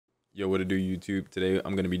Yo, what to do, YouTube? Today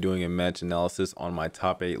I'm going to be doing a match analysis on my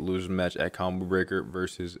top 8 losing match at Combo Breaker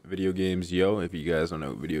versus VideoGamezYo. If you guys don't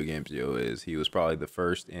know what VideoGamezYo is, he was probably the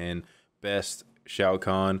first and best Shao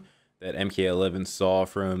Kahn that MK11 saw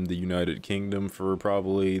from the United Kingdom for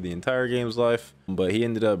probably the entire game's life. But he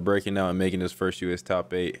ended up breaking out and making his first US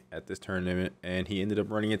top 8 at this tournament, and he ended up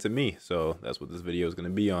running into me. So that's what this video is going to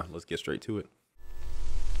be on. Let's get straight to it.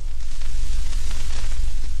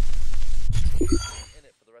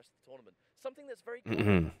 Something that's very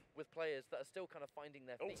cool with players that are still kind of finding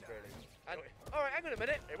their feet, really. And, all right, hang on a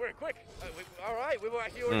minute. Hey, we're quick. All right, we've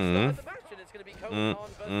actually already started the match, and it's going to be Kombat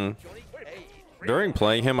versus Johnny. Hey. During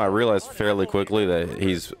playing him, I realized fairly quickly that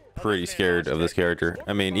he's pretty scared of this character.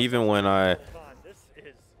 I mean, even when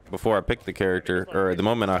before I picked the character, or the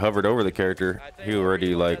moment I hovered over the character, he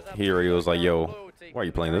already was like, yo, why are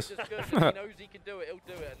you playing this?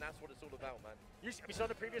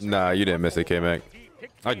 Nah, you didn't miss it, K-Mac.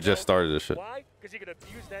 I just started this shit. Why? Because you can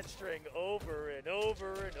abuse that string over and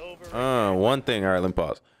over and over. One thing, all right, let me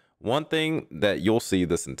pause. One thing that you'll see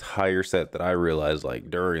this entire set that I realized, like,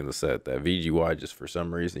 during the set that VGY just for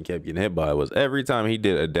some reason kept getting hit by was every time he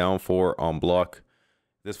did a down 4 on block,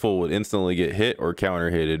 this fool would instantly get hit or counter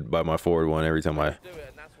hitted by my forward one every time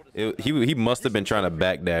he must have been trying to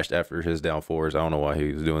backdash after his down 4s. I don't know why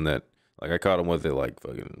he was doing that. Like, I caught him with it like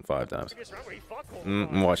fucking 5 times.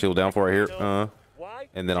 Watch, he'll down 4 right here.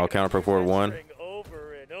 And then I'll counter pro forward 1.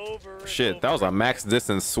 Shit, that was a max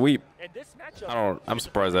distance sweep. I'm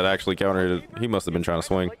surprised that actually countered it. He must have been trying to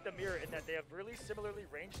swing.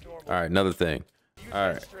 Alright, another thing.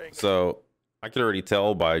 Alright, so I could already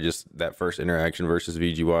tell by just that first interaction versus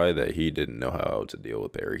VGY that he didn't know how to deal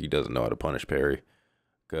with parry. He doesn't know how to punish parry.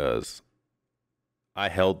 Because I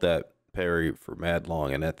held that parry for mad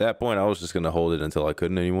long, and at that point I was just gonna hold it until I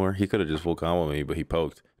couldn't anymore. He could have just full combo me, but he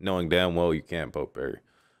poked, knowing damn well you can't poke parry.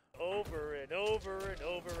 Over and over and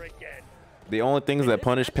over again. The only things that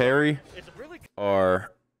punish parry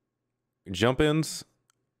are jump ins,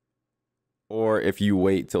 or if you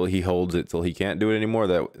wait till he holds it till he can't do it anymore,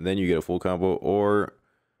 then you get a full combo. Or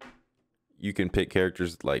you can pick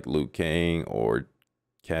characters like Liu Kang or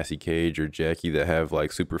Cassie Cage or Jackie that have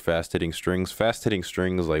like super fast hitting strings. Fast hitting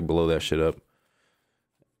strings like blow that shit up,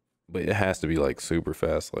 but it has to be like super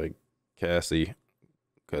fast like Cassie,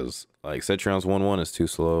 because like set rounds 1-1 is too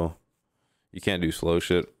slow. You can't do slow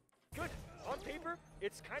shit. Good. On paper,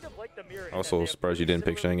 it's kind of like the mirror. Also surprised you didn't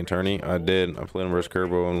pick Shang and Turney. I did. I played him versus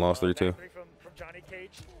Kerbo and lost 3-2. From Johnny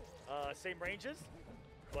Cage, same ranges,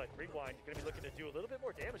 but Rewind gonna be looking to do a little bit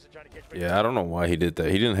more damage to Johnny Cage. Yeah, I don't know why he did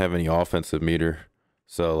that. He didn't have any offensive meter.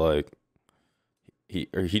 So like he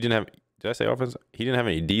didn't have, did I say offense? He didn't have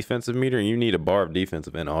any defensive meter, and you need a bar of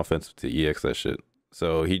defensive and offensive to EX that shit.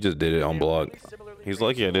 So he just did it on block. He's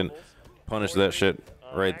lucky I didn't punish that shit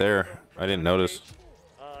right there. I didn't notice.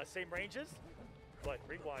 Same ranges, but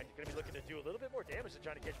Rewind gonna be looking to do a little bit more damage than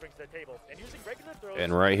Johnny Cage brings to the table. And using regular throws.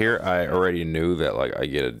 And right here I already knew that like I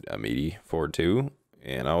get a meaty forward 2,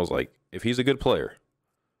 and I was like, if he's a good player,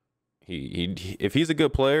 if he's a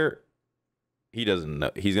good player, he doesn't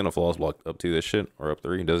know he's gonna flawless block up 2 this shit or up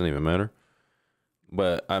 3. It doesn't even matter.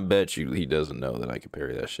 But I bet you he doesn't know that I can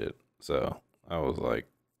parry that shit. So I was like,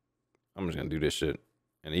 I'm just gonna do this shit,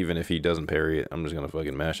 and even if he doesn't parry it, I'm just gonna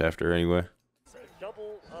fucking mash after anyway.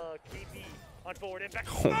 Double KB on forward and back.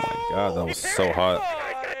 Oh my god, that was so hot.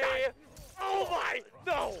 Oh my,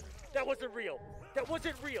 no, that wasn't real. That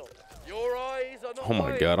wasn't real. Your eyes are not. Oh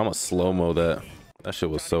my god, I'm gonna slow-mo that. That shit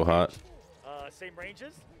was so hot. Same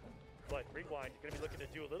ranges, but Rewind gonna be looking to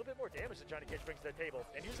do a little bit more damage than Johnny Cage brings to the table.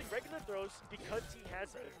 And using regular throws because he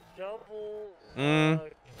has a double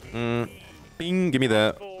Bing, give me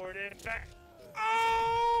that. forward and back.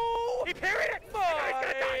 Oh, he parried it.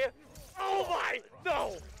 Oh my,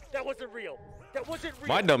 no, that wasn't real. That wasn't real.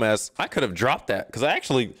 My dumbass, I could have dropped that because I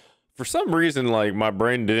actually, for some reason, like my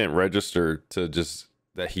brain didn't register to just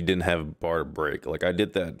that he didn't have bar to break. Like I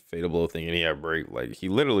did that fatal blow thing and he had break. Like he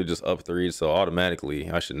literally just up 3'd, so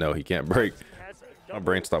automatically I should know he can't break. My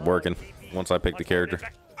brain stopped working once I picked the character.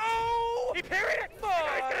 Oh, he parried it.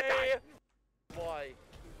 Why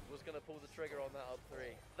was going to pull the trigger on that up 3?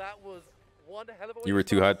 That was one hell of a way. You were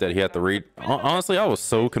too hyped that he had to read. Honestly, I was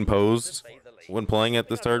so composed when playing at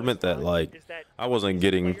this tournament that like I wasn't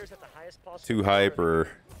getting too hype or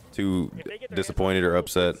too disappointed or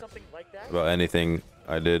upset about anything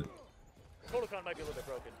I did. Protocol might be a little bit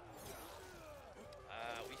broken.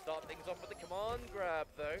 We start things off with the command grab,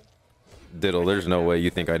 though. Diddle, there's no way you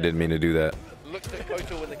think I didn't mean to do that. Looked at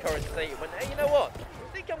Kotal in the current state and went, hey, you know what?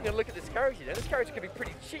 I think I'm going to look at this character. This character could be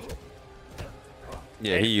pretty cheap.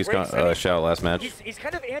 Yeah, he used Shao last match. He's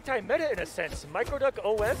kind of anti-meta in a sense. Microduck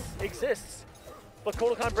OS exists, but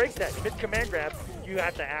Kodokan breaks that. Mid command grab, you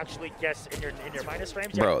have to actually guess in your minus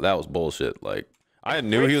frames. Bro, that was bullshit. Like, I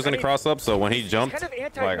knew he was gonna cross up, so when he jumped,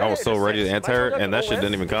 like I was so ready to anti-air, and that shit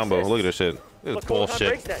didn't even combo. Look at this shit. It was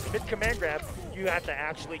bullshit. Mid command grab, you have to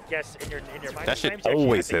actually guess in your minus that shit frames.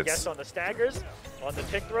 always you have to hits. Guess on the staggers, on the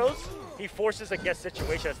tick throws. He forces a guess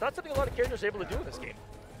situation. It's not something a lot of characters are able to do in this game.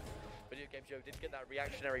 VideoGamezYo did get that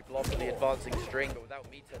reactionary block of the advancing string, but without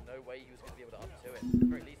Mita, no way he was going to be able to up to it. At the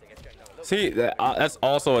very least, I guess Jack down a little See, that's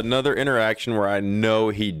also another interaction where I know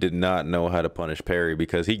he did not know how to punish parry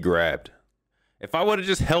because he grabbed. If I would have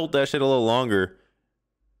just held that shit a little longer,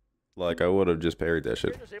 like I would have just parried that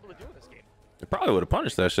shit. I probably would have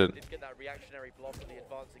punished that shit. Did get that reactionary block of the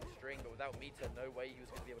advancing string, but without Mita, no way he was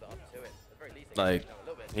going to be able to up to it. At the very least, Like,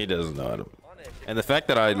 he doesn't know how to. And the fact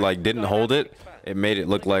that I like didn't hold it, it made it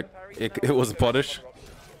look like it was a punish.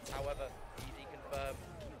 However, easy confirm,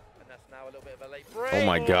 and that's now a little bit of a late Oh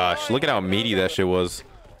my gosh, look at how meaty that shit was.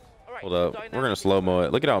 Hold up, we're gonna slow-mo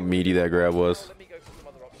it. Look at how meaty that grab was. Let me go for some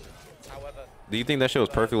other options. However, Do you think that shit was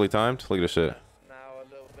perfectly timed? Look at this shit. now a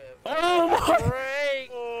little bit of Oh my!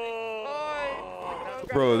 break.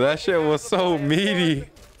 Bro, that shit was so meaty.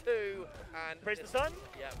 Praise the sun.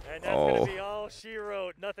 Yep. And that's gonna be all she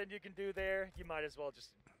wrote. Nothing you can do there. You might as well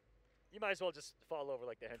just fall over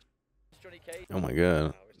like the hench. Oh my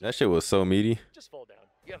god, that shit was so meaty. Just fall down.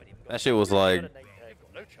 You haven't even got That shit was like,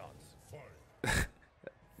 no chance.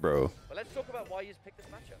 bro. But let's talk about why you picked this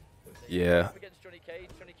matchup. Yeah. Up against Johnny Cage.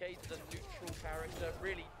 Johnny Cage is a neutral character.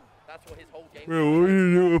 Really, that's what his whole game. Bro, what do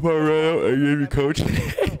you do if I ran out and gave you coach?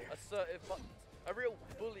 Assertive buttons. A real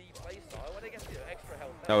bully playstyle. When it gets extra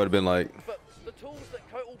health. I would have been like. But the tools that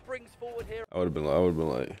Kotal brings forward here. I would have been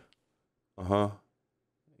like, get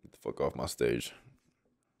the fuck off my stage.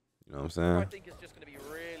 You know what I'm saying? I think it's just going to be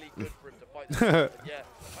really good for him to fight. This yeah,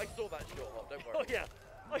 I saw that short hop. Don't worry. Oh yeah.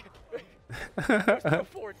 Look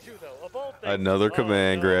forward to though. Of all things, Another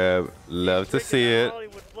command grab. Love to see it.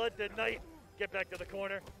 Hollywood blood tonight. Get back to the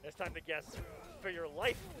corner. It's time to guess for your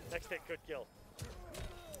life. Next hit could kill.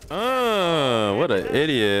 What an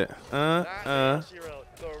idiot. She wrote.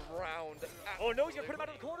 The round. Oh no, he's gonna put him out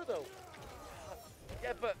of the corner though.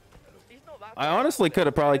 Yeah, but he's not that. I honestly could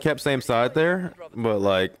have probably kept same side there, but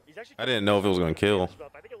like, I didn't know if it was gonna kill.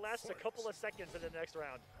 I think it lasts a couple of seconds in the next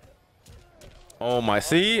round. Oh my,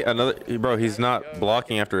 see? Another, bro, he's not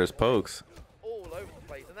blocking after his pokes. All over the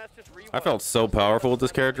place, and that's just I felt so powerful with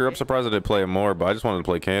this character. I'm surprised I didn't play him more, but I just wanted to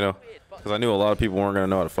play Kano. Because I knew a lot of people weren't going to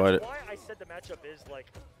know how to fight it. Why I said the matchup is like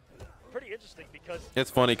pretty interesting because it's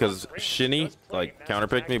funny because Shinny like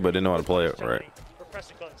counterpicked me, but didn't know how to play it right. For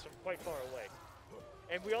pressing buttons from quite far away.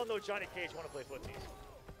 And we all know Johnny Cage want to play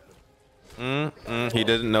footsies. He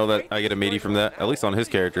didn't know that I get a meaty from that, at least on his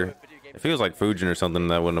character. If he was like Fujin or something,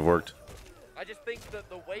 that wouldn't have worked. I just think that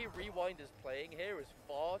the way Rewind is playing here is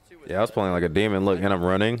far too. Yeah, I was playing like a demon. Look, and I'm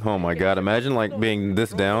running. Oh my god, imagine like being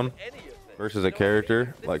this down versus a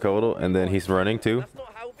character like Kodal, and then he's running too.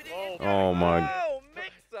 Oh my. Mix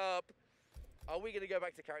up. Are we gonna go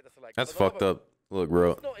back to character select? That's fucked up. Look,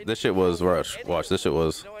 bro, this shit was rush. Watch, this shit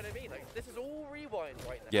was. You know what I mean? Like, this is all Rewind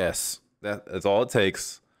right now. Yes, that's all it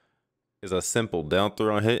takes. Is a simple down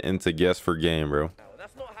throw and hit into guess for game, bro.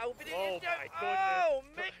 That's not how video goes. Oh,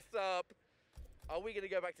 mix up. Are we gonna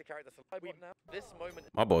go back to character select now? This moment.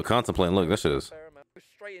 My boy contemplating. Look, this shit is. Go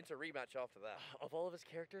straight into rematch after that. Of all of his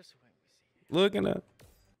characters, looking at.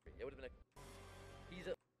 It would have been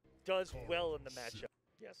does well in the matchup.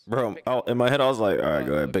 Yes. Bro, in my head I was like, all right,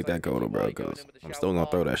 go ahead, pick that Kodal, bro, because I'm still gonna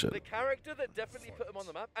throw that shit. The character that definitely put him on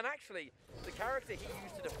the map, and actually, the character he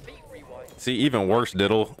used to defeat Rewind. See, even worse,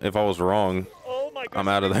 Diddle. If I was wrong, I'm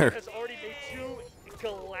out of there.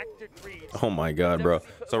 Oh my god, bro.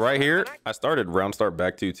 So right here, I started round start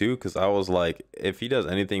back 2-2 because I was like, if he does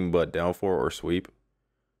anything but down 4 or sweep,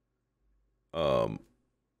 I'm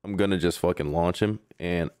gonna just fucking launch him,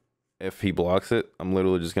 and if he blocks it, I'm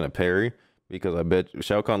literally just gonna parry. Because I bet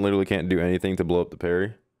Shao Kahn literally can't do anything to blow up the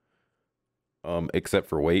parry. Except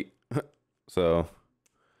for weight. So,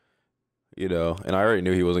 you know, and I already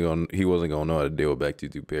knew he wasn't gonna know how to deal with back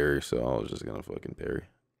 2-2 parry, so I was just gonna fucking parry.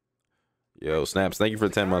 Yo, Snaps, thank you for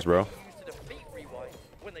the 10 months, bro.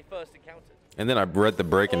 And then I read the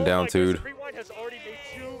breaking down, dude. Rewind has already made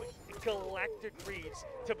 2 galactic reads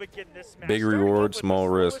to begin this match. Big reward, small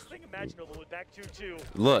risk.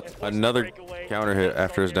 Look, another counter hit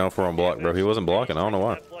after his down 4 on block, bro. He wasn't blocking. I don't know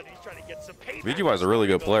why. VGY is a really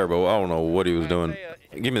good player, but I don't know what he was doing.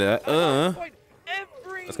 Give me that.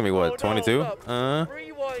 That's gonna be what, 22?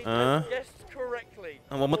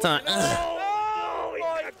 One more time.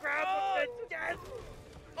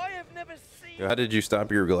 How did you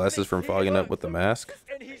stop your glasses from fogging up with the mask?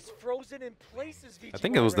 And he's frozen in places. I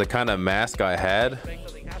think it was the kind of mask I had.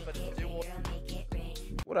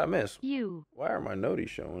 What'd I miss? Why are my noties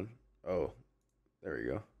showing? Oh, there we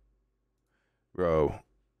go. Bro,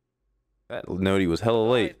 that notey was hella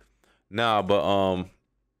late. Nah, but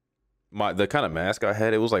the kind of mask I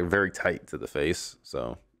had, it was like very tight to the face,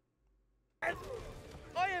 so. I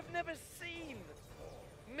have never seen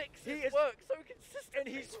mixes work so consistent. And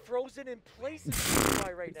he's frozen in places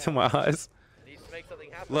right now. To my eyes. Needs to make something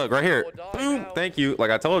happen. Look right here. Boom. Thank you.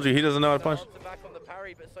 Like I told you, he doesn't know how to punch. Back on the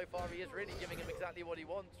parry, but so far he is really giving him exactly what he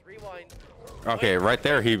wants. Rewind. Okay, right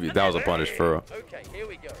there, that was a punish for real. Okay, here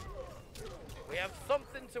we go. We have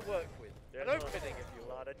something to work with. An opening, if you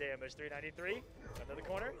will. A lot of damage. 393. Under the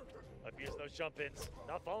corner. Abuse those jump ins.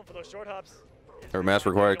 Not falling for those short hops. Her mask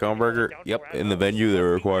required comb breaker. Yep, in the venue they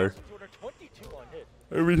were required.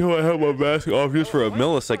 Every time I have my mask off just for a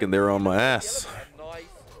millisecond, they were on my ass. Nice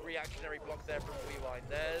reactionary block there from Rewind.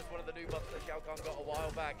 There's one of the new buffs that Shao Kahn got a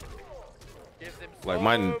while back. Gives him like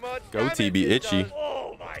mine goatee be itchy.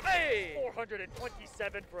 Oh my! Hey!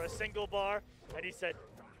 427 for a single bar, and he said,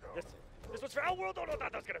 "This was for our world." Oh no,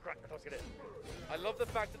 that's gonna crack. That's gonna hit. I love the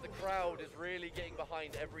fact that the crowd is really getting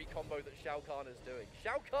behind every combo that Shao Kahn is doing.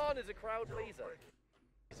 Shao Kahn is a crowd pleaser.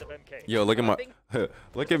 Yo, look at my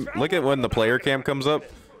look at when the player cam comes up.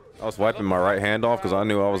 I was wiping my right hand off because I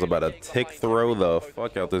knew I was about to tick throw the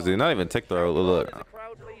fuck out this dude. Not even tick throw. Look,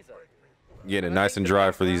 getting it nice and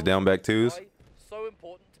dry for these down back twos. So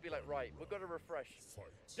important to be like, right, we've got to refresh.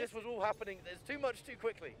 This was all happening. There's too much too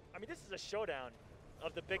quickly. I mean, this is a showdown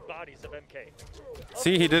of the big bodies of MK.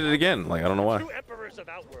 See, he did it again. Like I don't know why. Two emperors of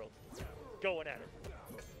Outworld going at it.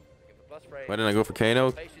 Why didn't I go for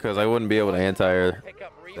Kano? Because I wouldn't be able to anti-air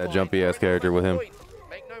that jumpy ass character with him.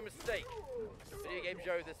 Make no mistake.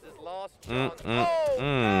 VideoGamezYo, this is last chance.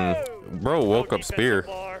 Bro woke up spear.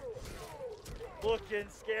 Looking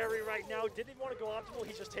scary right now. Didn't want to go optimal.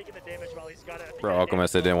 He's just taking the damage while he's got it. Bro,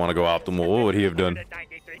 Alchemist said didn't want to go optimal. What would he have done?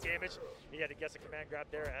 93 damage. He had to guess a command grab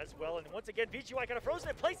there as well. And once again, VideoGamezYo kind of frozen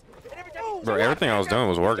in place. And every time bro, everything I was doing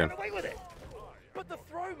was working. But the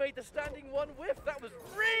throw made the standing one whiff. That was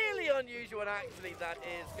really unusual, and actually that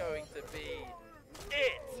is going to be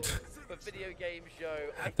it for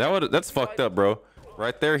VideoGamezYo. That's fucked up, bro.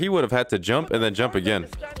 Right there, he would have had to jump and then jump again.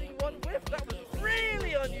 Standing one whiff. That was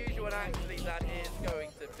really unusual, and actually that is going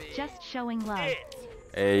to be just showing love.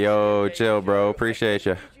 Hey yo, chill, bro. Appreciate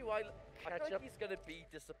you. I feel like he's gonna be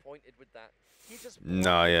disappointed with that.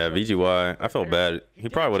 Nah, yeah, VGY. I felt bad. He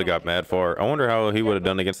probably would have got mad for it. I wonder how he would have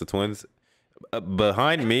done against the twins.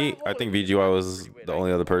 Behind me, I think VGY was the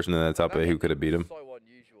only other person in that top 8 who could have beat him. So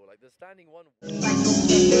unusual, like the standing one. Like